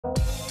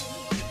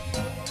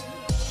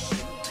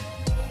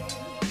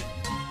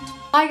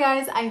Hi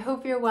guys, I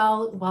hope you're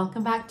well.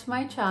 Welcome back to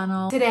my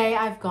channel. Today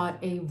I've got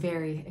a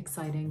very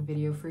exciting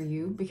video for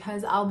you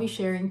because I'll be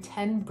sharing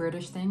 10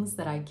 British things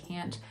that I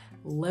can't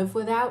live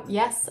without.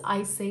 Yes,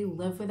 I say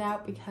live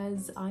without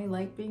because I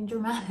like being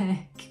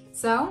dramatic.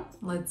 So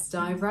let's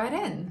dive right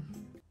in.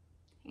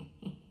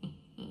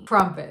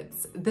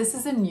 Crumpets. This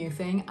is a new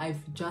thing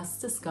I've just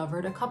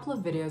discovered a couple of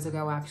videos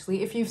ago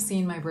actually. If you've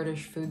seen my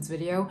British foods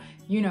video,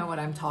 you know what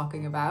I'm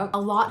talking about. A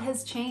lot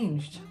has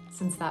changed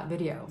since that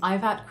video.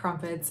 I've had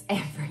crumpets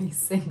every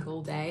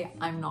single day.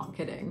 I'm not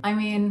kidding. I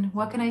mean,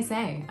 what can I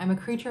say? I'm a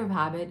creature of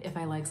habit. If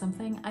I like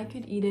something, I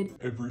could eat it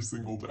every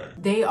single day.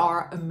 They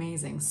are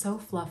amazing. So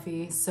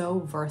fluffy, so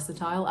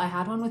versatile. I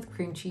had one with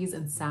cream cheese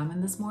and salmon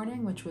this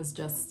morning, which was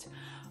just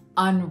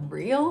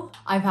unreal.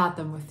 I've had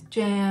them with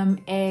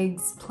jam,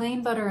 eggs,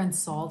 plain butter and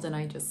salt, and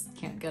I just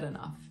can't get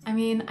enough. I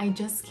mean, I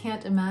just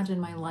can't imagine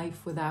my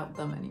life without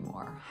them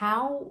anymore.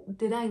 How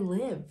did I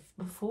live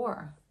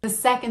before? The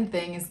second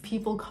thing is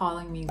people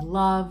calling me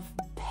love,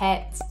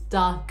 pet,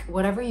 duck,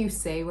 whatever you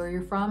say where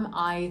you're from,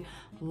 I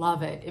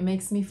love it. It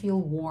makes me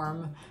feel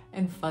warm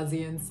and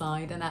fuzzy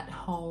inside and at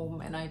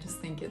home, and I just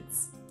think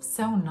it's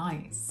so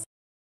nice.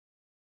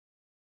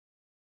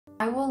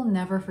 I will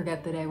never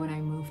forget the day when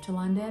I moved to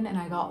London and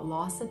I got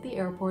lost at the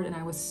airport and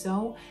I was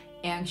so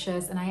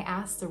anxious and I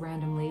asked a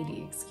random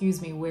lady,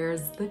 excuse me,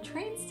 where's the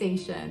train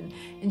station?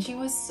 And she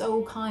was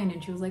so kind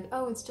and she was like,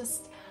 oh, it's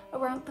just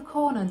around the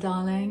corner,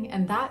 darling.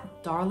 And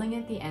that darling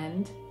at the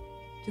end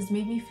just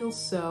made me feel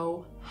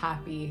so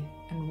happy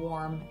and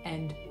warm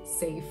and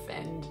safe,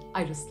 and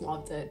I just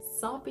loved it.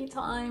 Soppy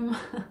time.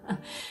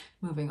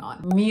 Moving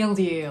on. Meal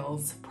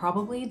deals.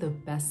 Probably the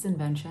best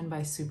invention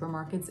by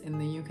supermarkets in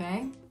the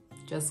UK.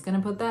 Just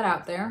gonna put that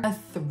out there.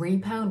 A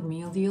 £3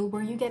 meal deal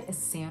where you get a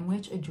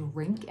sandwich, a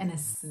drink, and a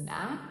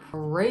snack.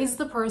 Praise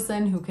the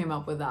person who came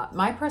up with that.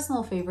 My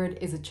personal favorite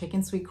is a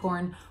chicken sweet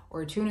corn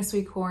or a tuna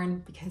sweet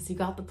corn because you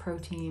got the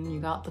protein, you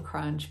got the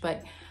crunch,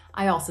 but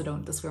I also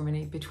don't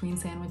discriminate between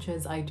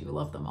sandwiches. I do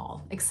love them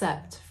all,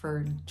 except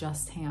for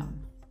just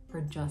ham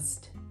or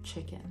just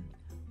chicken.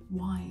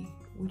 Why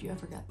would you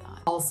ever get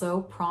that?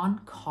 Also,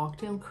 prawn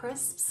cocktail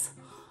crisps.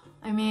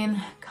 I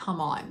mean, come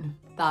on,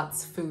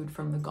 that's food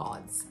from the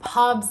gods.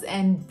 Pubs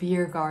and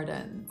beer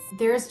gardens.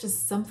 There's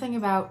just something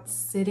about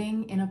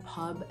sitting in a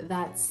pub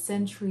that's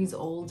centuries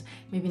old,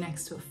 maybe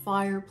next to a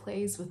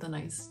fireplace with a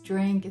nice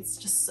drink. It's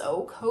just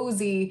so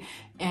cozy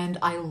and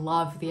I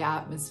love the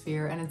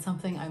atmosphere, and it's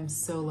something I'm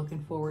so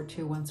looking forward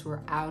to once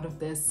we're out of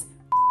this.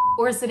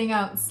 Or sitting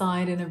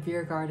outside in a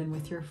beer garden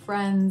with your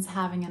friends,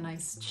 having a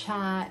nice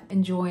chat,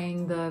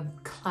 enjoying the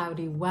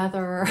cloudy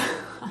weather.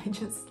 I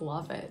just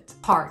love it.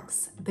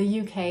 Parks.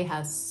 The UK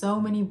has so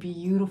many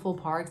beautiful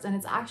parks, and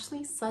it's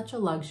actually such a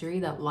luxury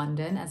that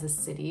London as a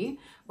city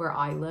where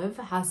I live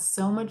has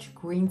so much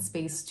green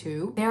space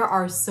too. There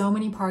are so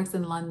many parks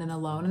in London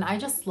alone, and I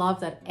just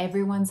love that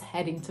everyone's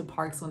heading to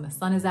parks when the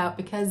sun is out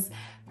because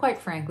quite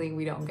frankly,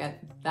 we don't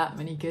get that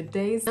many good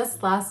days.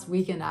 Just last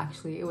weekend,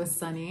 actually, it was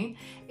sunny.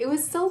 It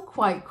was still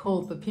quite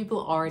cold, but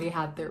people already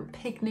had their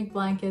picnic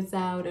blankets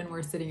out and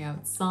were sitting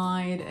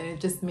outside, and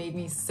it just made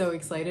me so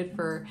excited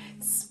for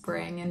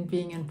spring and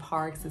being in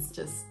parks. It's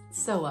just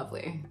so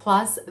lovely.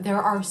 Plus,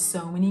 there are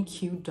so many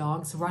cute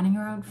dogs running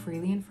around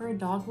freely, and for a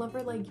dog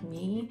lover like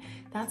me,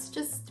 that's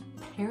just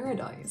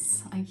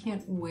paradise. I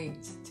can't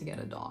wait to get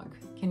a dog.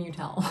 Can you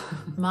tell?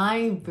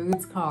 My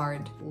Boots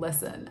card.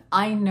 Listen,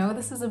 I know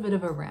this is a bit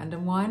of a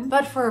random one,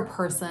 but for a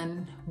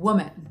person,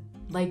 woman,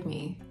 like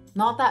me,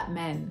 not that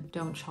men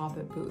don't shop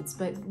at Boots,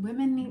 but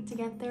women need to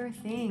get their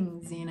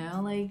things, you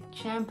know, like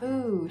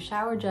shampoo,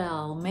 shower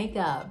gel,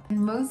 makeup, and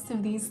most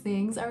of these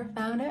things are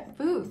found at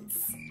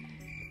Boots.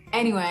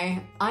 Anyway,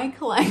 I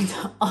collect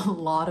a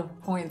lot of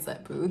points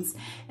at Boots,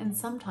 and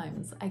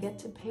sometimes I get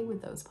to pay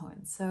with those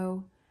points,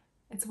 so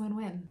it's a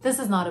win-win. This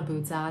is not a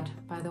Boots ad,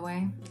 by the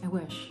way. I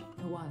wish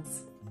it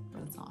was,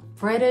 but it's not.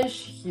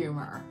 British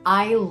humor.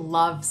 I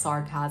love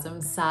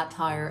sarcasm,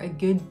 satire, a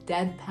good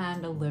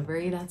deadpan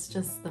delivery. That's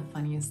just the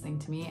funniest thing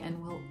to me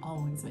and will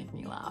always make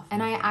me laugh.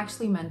 And I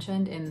actually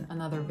mentioned in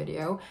another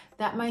video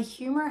that my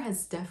humor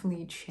has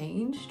definitely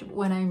changed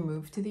when I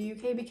moved to the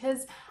UK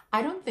because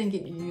I don't think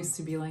it used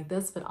to be like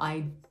this, but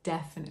I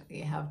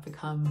definitely have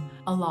become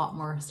a lot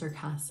more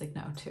sarcastic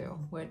now too,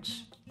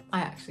 which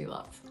I actually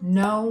love.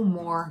 No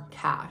more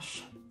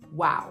cash.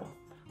 Wow.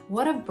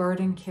 What a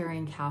burden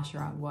carrying cash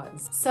around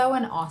was. So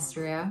in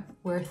Austria,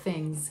 where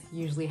things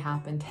usually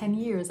happen 10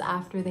 years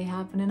after they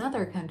happen in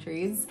other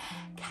countries,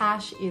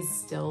 cash is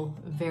still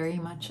very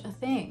much a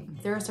thing.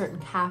 There are certain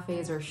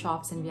cafes or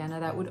shops in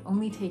Vienna that would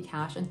only take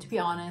cash, and to be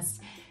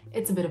honest,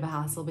 it's a bit of a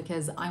hassle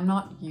because I'm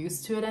not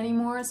used to it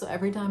anymore. So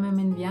every time I'm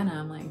in Vienna,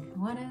 I'm like,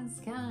 what is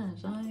cash?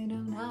 I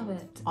don't have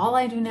it. All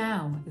I do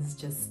now is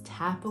just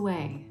tap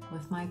away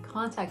with my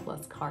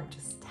contactless card.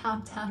 Just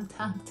tap, tap,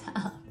 tap,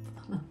 tap.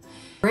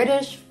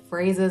 British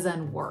phrases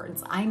and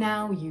words. I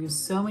now use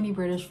so many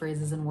British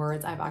phrases and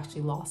words, I've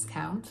actually lost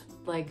count.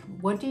 Like,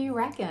 what do you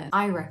reckon?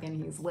 I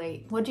reckon he's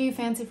late. What do you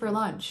fancy for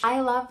lunch?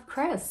 I love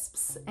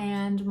crisps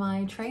and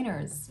my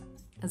trainers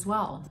as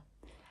well.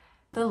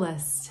 The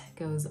list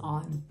goes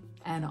on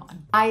and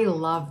on. I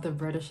love the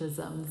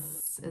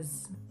Britishisms.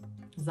 Is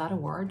that a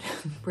word?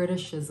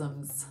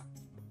 Britishisms.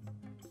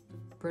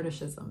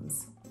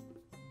 Britishisms.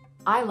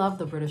 I love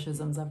the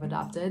Britishisms I've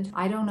adopted.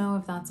 I don't know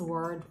if that's a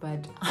word,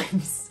 but I'm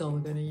still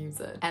gonna use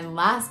it. And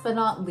last but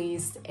not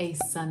least, a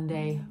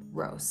Sunday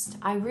roast.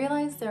 I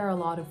realize there are a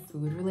lot of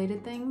food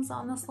related things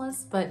on this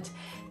list, but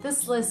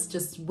this list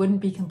just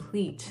wouldn't be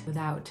complete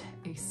without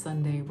a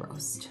Sunday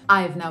roast.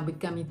 I have now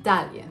become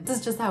Italian. This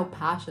is just how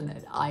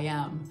passionate I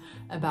am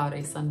about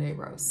a Sunday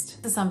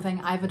roast. This is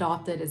something I've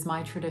adopted as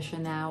my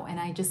tradition now, and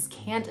I just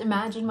can't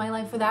imagine my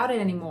life without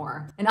it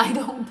anymore. And I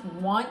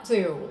don't want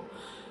to.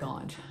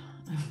 God.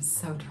 I'm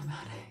so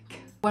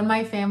dramatic. When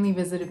my family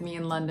visited me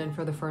in London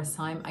for the first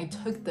time, I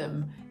took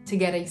them to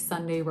get a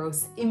Sunday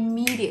roast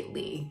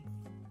immediately.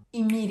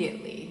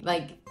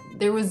 Like,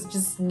 there was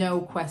just no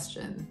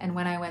question. And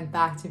when I went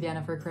back to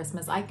Vienna for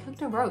Christmas, I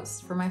cooked a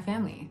roast for my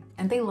family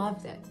and they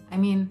loved it. I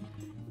mean,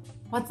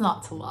 what's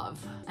not to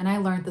love? And I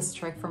learned this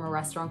trick from a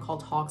restaurant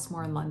called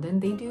Hawksmoor in London.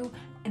 They do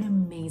an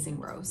amazing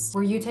roast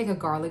where you take a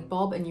garlic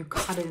bulb and you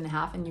cut it in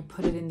half and you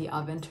put it in the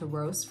oven to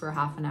roast for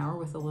half an hour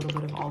with a little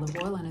bit of olive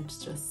oil, and it's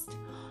just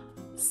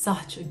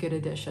such a good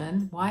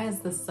addition. Why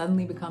has this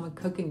suddenly become a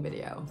cooking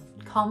video?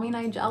 Call me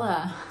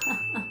Nigella.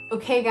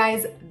 Okay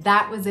guys,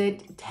 that was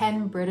it.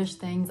 10 British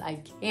things I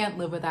can't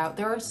live without.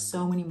 There are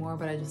so many more,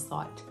 but I just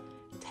thought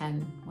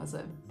 10 was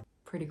a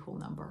pretty cool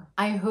number.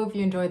 I hope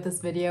you enjoyed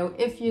this video.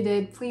 If you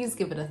did, please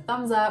give it a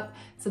thumbs up,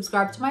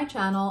 subscribe to my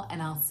channel,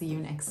 and I'll see you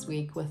next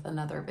week with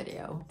another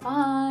video.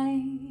 Bye!